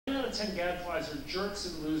of 10 gadflies are jerks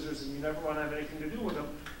and losers and you never want to have anything to do with them.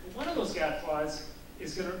 But one of those gadflies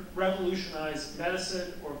is going to revolutionize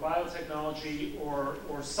medicine or biotechnology or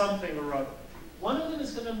something or other. One of them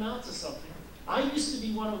is going to amount to something. I used to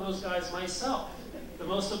be one of those guys myself, the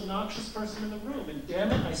most obnoxious person in the room, and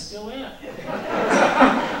damn it, I still am.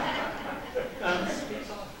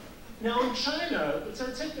 Now in China, so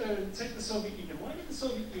take the Soviet Union. Why did the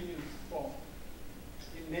Soviet Union fall?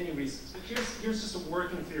 In many reasons, but here's just a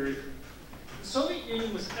working theory. The Soviet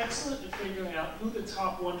Union was excellent at figuring out who the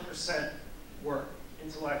top 1% were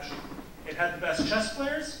intellectually. It had the best chess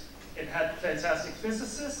players, it had fantastic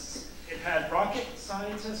physicists, it had rocket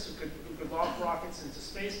scientists who could launch rockets into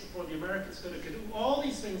space before the Americans could. It could do all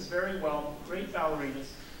these things very well, great ballerinas,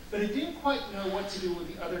 but it didn't quite know what to do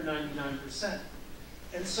with the other 99%.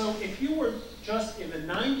 And so if you were just in the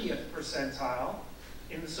 90th percentile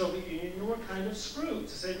in the Soviet Union, you were kind of screwed,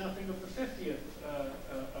 to say nothing of the 50th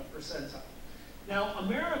percentile. Now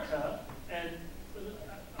America, and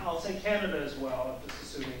I'll say Canada as well, I'm just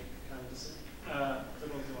assuming kind of the same,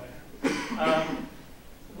 little do I have.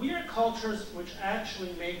 We are cultures which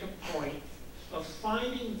actually make a point of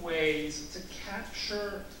finding ways to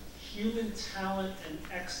capture human talent and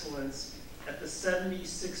excellence at the 70,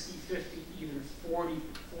 60, 50, even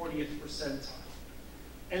 40th percentile.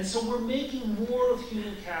 And so we're making more of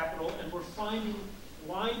human capital, and we're finding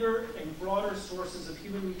wider and broader sources of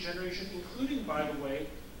human regeneration, including, by the way,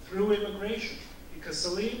 through immigration. Because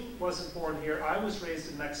Salim wasn't born here. I was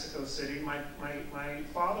raised in Mexico City. My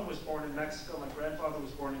father was born in Mexico. My grandfather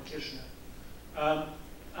was born in Chisinau.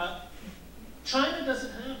 China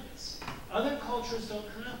doesn't have this. Other cultures don't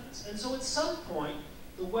have this. And so at some point,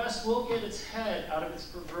 the West will get its head out of its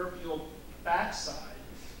proverbial backside.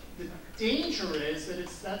 The danger is that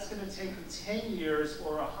that's going to take 10 years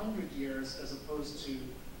or 100 years as opposed to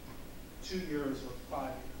 2 years or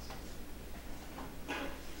 5 years.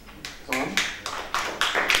 Tom?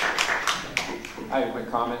 I have a quick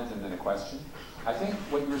comment and then a question. I think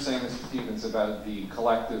what you were saying, Mr. Stevens, about the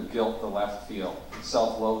collective guilt the left feel,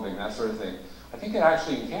 self-loathing, that sort of thing, I think it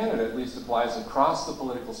actually in Canada at least applies across the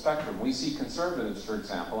political spectrum. We see conservatives, for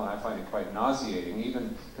example, and I find it quite nauseating,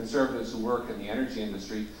 even conservatives who work in the energy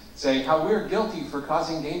industry, saying how we're guilty for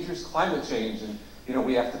causing dangerous climate change and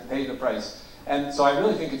we have to pay the price. And so I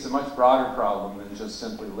really think it's a much broader problem than just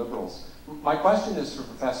simply liberals. My question is for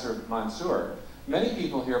Professor Mansour. Many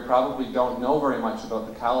people here probably don't know very much about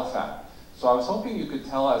the caliphate. So I was hoping you could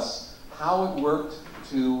tell us how it worked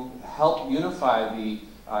to help unify the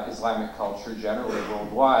Islamic culture generally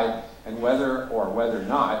worldwide, and whether or whether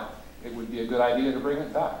not it would be a good idea to bring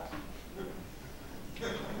it back.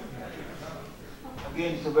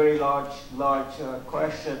 Again, it's a very large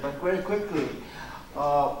question, but very quickly,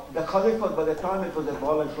 the Caliphate, by the time it was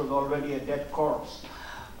abolished, was already a dead corpse.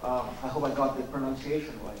 I hope I got the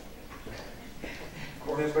pronunciation right.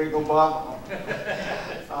 Remembering Obama.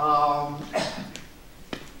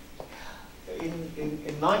 In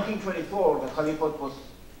 1924, the Caliphate was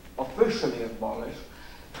officially abolished,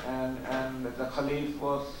 and the Caliph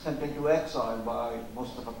was sent into exile by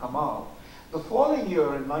Mustafa Kemal. The following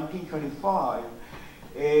year, in 1925,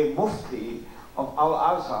 a Mufti of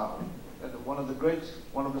Al-Azhar, one of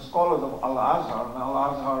the scholars of Al-Azhar, and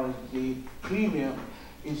Al-Azhar is the premium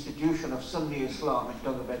institution of Sunni Islam in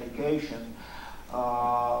terms of education,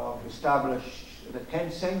 established in the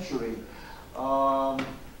 10th century. A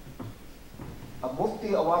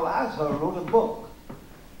Mufti of Al-Azhar wrote a book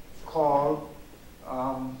called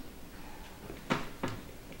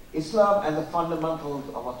Islam and the Fundamentals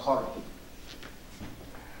of Authority.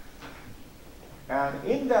 And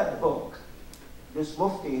in that book, this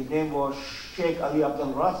Mufti, his name was Sheikh Ali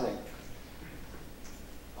Abdul Razik,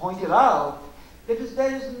 pointed out that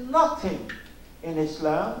there is nothing in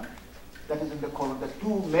Islam that is in the Quran. The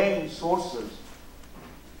two main sources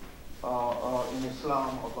in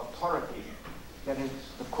Islam of authority, that is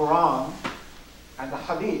the Quran and the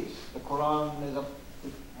Hadith. The Quran is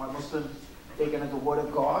by Muslims taken as the word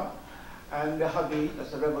of God, and the Hadith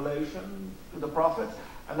as a revelation to the Prophet,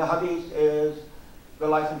 and the Hadith is the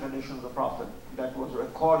life and tradition of the Prophet that was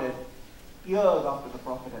recorded years after the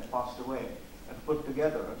Prophet had passed away and put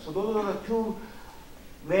together. And so those are the two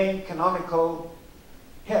main canonical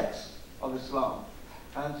texts of Islam.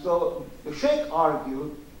 And so the Sheikh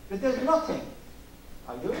argued that there's nothing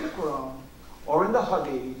either in the Quran or in the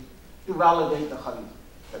Hadith to validate the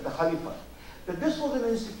Khalifa. That this was an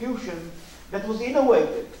institution that was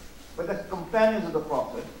innovated by the companions of the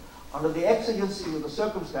Prophet under the exigency of the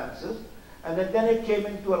circumstances, and that then it came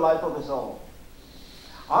into a life of its own.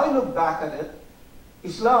 I look back at it,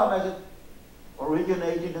 Islam as it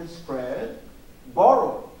originated and spread,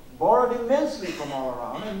 borrowed borrowed immensely from all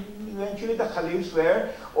around, and eventually the caliphs were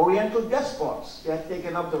oriental despots. They had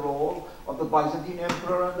taken up the role of the Byzantine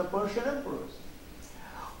emperor and the Persian emperors.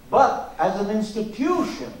 But as an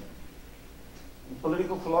institution, in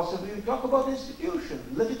political philosophy, we talk about institution,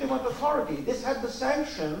 legitimate authority. This had the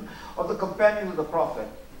sanction of the companions of the Prophet.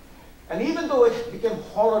 And even though it became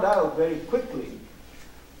hollowed out very quickly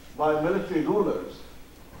by military rulers,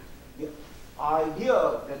 the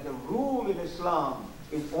idea that the rule in Islam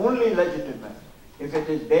is only legitimate if it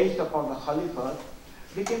is based upon the Caliphate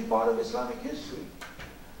became part of Islamic history.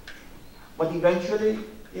 But eventually,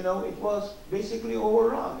 you know, it was basically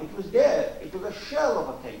overrun. It was dead. It was a shell of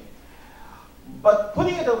a thing. But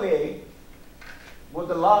putting it away was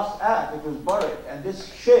the last act. It was buried. And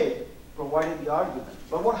this sheikh provided the argument.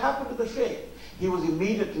 But what happened to the sheikh? He was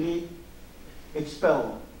immediately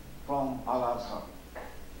expelled from Al-Azhar.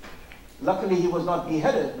 Luckily, he was not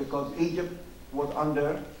beheaded because Egypt was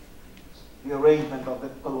under the arrangement of the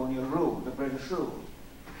colonial rule, the British rule.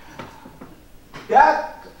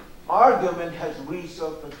 That argument has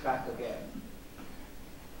resurfaced back again.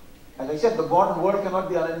 As I said, the modern world cannot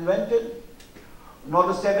be uninvented, nor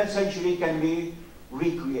the 7th century can be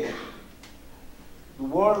recreated. The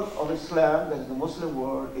world of Islam, that is the Muslim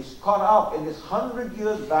world, is caught up in this 100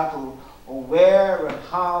 years battle of where and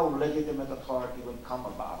how legitimate authority will come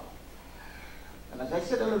about. And as I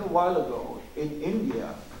said a little while ago, in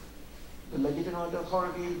India, the legitimate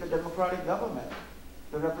authority is the democratic government,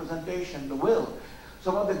 the representation, the will.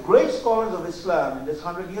 Some of the great scholars of Islam in this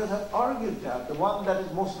 100 years have argued that. The one that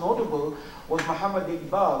is most notable was Muhammad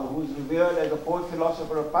Iqbal, who is revered as a poet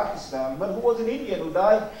philosopher of Pakistan, but who was an Indian who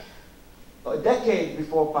died a decade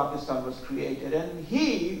before Pakistan was created. And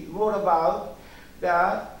he wrote about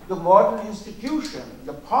that the modern institution,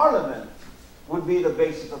 the parliament, would be the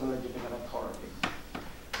basis of the legitimate authority.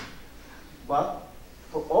 But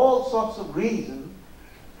for all sorts of reasons,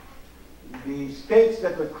 the states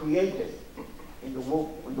that were created in the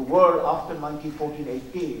world after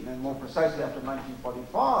 1914-18, and more precisely after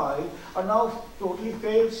 1945, are now totally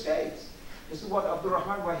failed states. This is what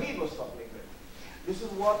Abdurrahman Wahid was struggling with. This is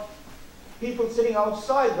what people sitting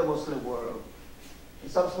outside the Muslim world, in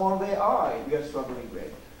some small way, we are struggling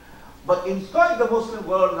with. But inside the Muslim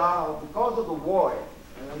world now, because of the void,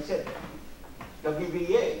 and I said,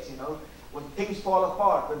 WBAs, you know, when things fall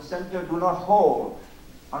apart, when center do not hold,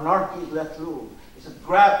 anarchy is let loose. It's a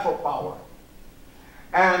grab for power.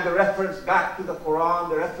 And the reference back to the Quran,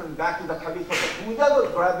 the reference back to the Khalifa, whoever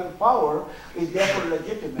grabbing power is therefore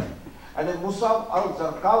legitimate. And if Musab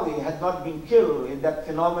al-Zarqawi had not been killed in that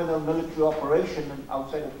phenomenal military operation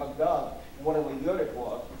outside of Baghdad, whatever year it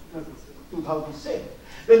was, 2006,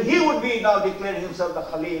 then he would be now declaring himself the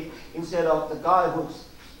Khalif instead of the guy who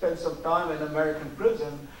spent some time in American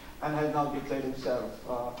prison and has now declared himself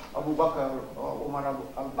Abu Bakr or Umar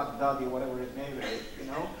al-Baghdadi, whatever his name is, you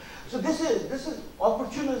know. So this is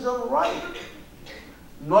opportunism right.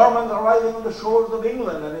 Normans arriving on the shores of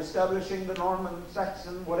England and establishing the Norman,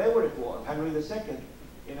 Saxon, whatever it was, Henry II,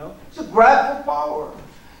 you know. It's a grab for power.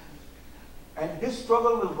 And this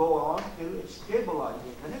struggle will go on till it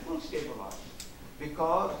stabilizes, and it will stabilize.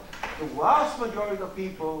 Because the vast majority of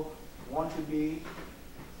people want to be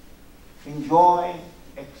enjoying,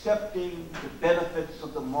 accepting the benefits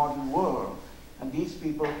of the modern world, and these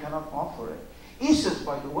people cannot offer it. ISIS,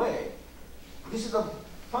 by the way, this is a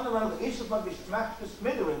fundamental, ISIS might be smashed to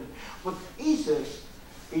smithereens, but ISIS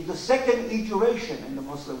is the second iteration in the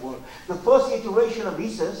Muslim world. The first iteration of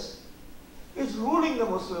ISIS is ruling the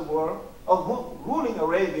Muslim world, ruling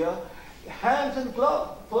Arabia, hands and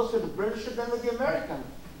glove, first with the British and then with the Americans.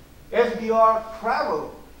 FDR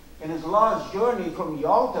traveled in his last journey from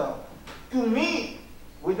Yalta to meet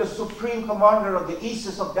with the supreme commander of the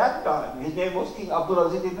ISIS of that time. His name was King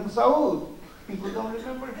Abdulaziz ibn Saud. People don't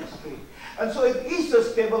remember history. And so if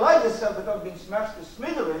ISIS stabilizes itself without being smashed to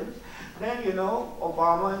smithereens, then, you know,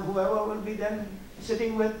 Obama and whoever will be then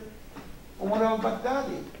sitting with Umar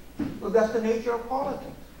al-Baghdadi. So that's the nature of politics.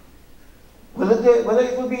 Whether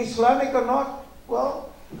it will be Islamic or not,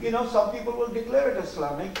 well, you know, some people will declare it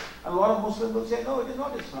Islamic, and a lot of Muslims will say, no, it is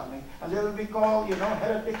not Islamic. And they will be called, you know,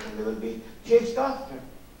 heretics, and they will be chased after.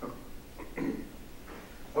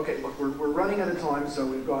 Okay, look, we're running out of time, so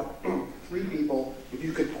we've got 3 people. If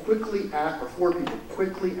you could quickly ask, or 4 people,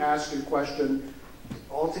 quickly ask your question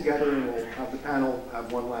all together, and we'll have the panel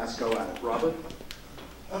have one last go at it. Robert?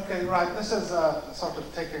 Okay, right. This is sort of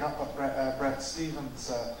taking up what Bret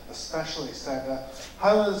Stephens especially said.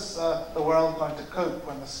 How is the world going to cope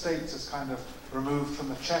when the States is kind of removed from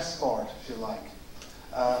the chessboard, if you like?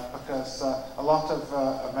 Because a lot of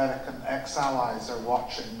American ex-allies are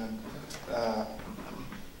watching, and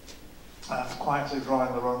quietly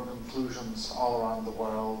drawing their own conclusions all around the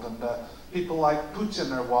world. And people like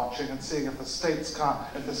Putin are watching and seeing if the States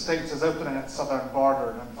is opening its southern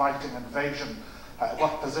border and inviting invasion,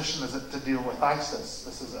 what position is it to deal with ISIS?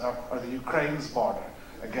 This is or the Ukraine's border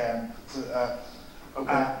again. So,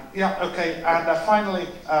 Okay. yeah, okay, and finally,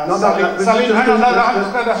 Sorry,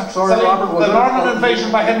 Robert, the Norman invasion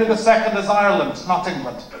by Henry II is Ireland, not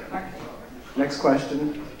England. Next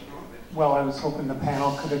question. Well, I was hoping the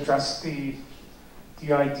panel could address the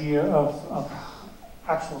idea of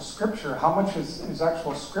actual scripture. How much is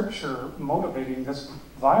actual scripture motivating this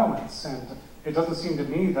violence? And it doesn't seem to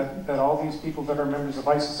me that all these people that are members of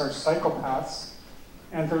ISIS are psychopaths,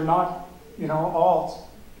 and they're not, all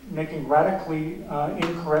making radically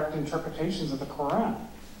incorrect interpretations of the Quran.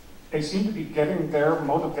 They seem to be getting their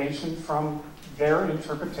motivation from their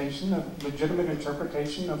interpretation, of legitimate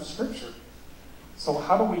interpretation of Scripture. So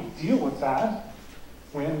how do we deal with that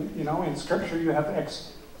when, in Scripture you have, it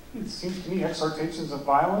seems to me, exhortations of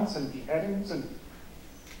violence and beheadings, and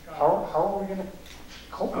how are we going to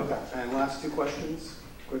cope with that? And last two questions,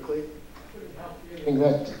 quickly.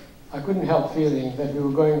 I couldn't help feeling that we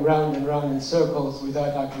were going round and round in circles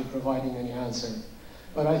without actually providing any answer.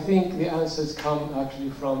 But I think the answers come actually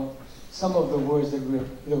from some of the words that we're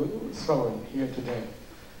throwing here today.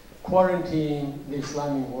 Quarantining the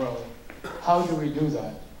Islamic world. How do we do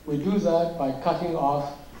that? We do that by cutting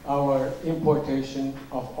off our importation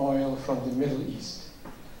of oil from the Middle East.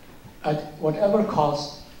 At whatever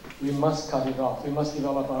cost, we must cut it off. We must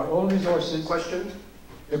develop our own resources. Question?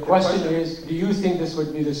 The question is, do you think this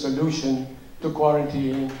would be the solution to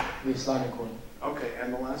quarantining the Islamic world? Okay,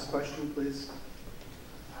 and the last question, please.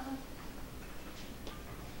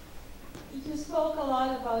 You spoke a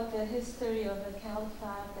lot about the history of the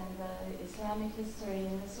Caliphate and the Islamic history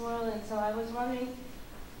in this world, and so I was wondering,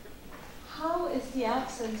 how is the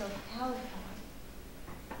absence of Caliphate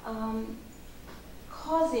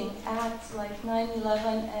causing acts like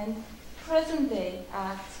 9/11 and present-day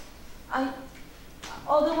acts?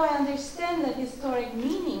 Although I understand the historic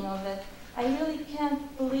meaning of it, I really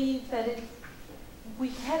can't believe that we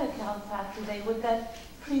had a caliphate today. Would that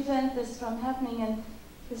prevent this from happening? And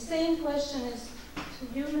the same question is to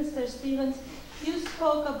you, Mr. Stevens. You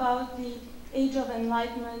spoke about the Age of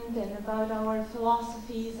Enlightenment and about our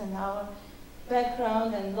philosophies and our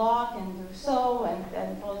background, and Locke and Rousseau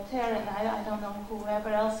and Voltaire, and I don't know whoever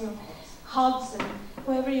else you, Hobbes and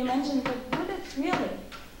whoever you mentioned, but would it really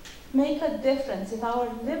make a difference if our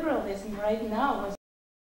liberalism right now was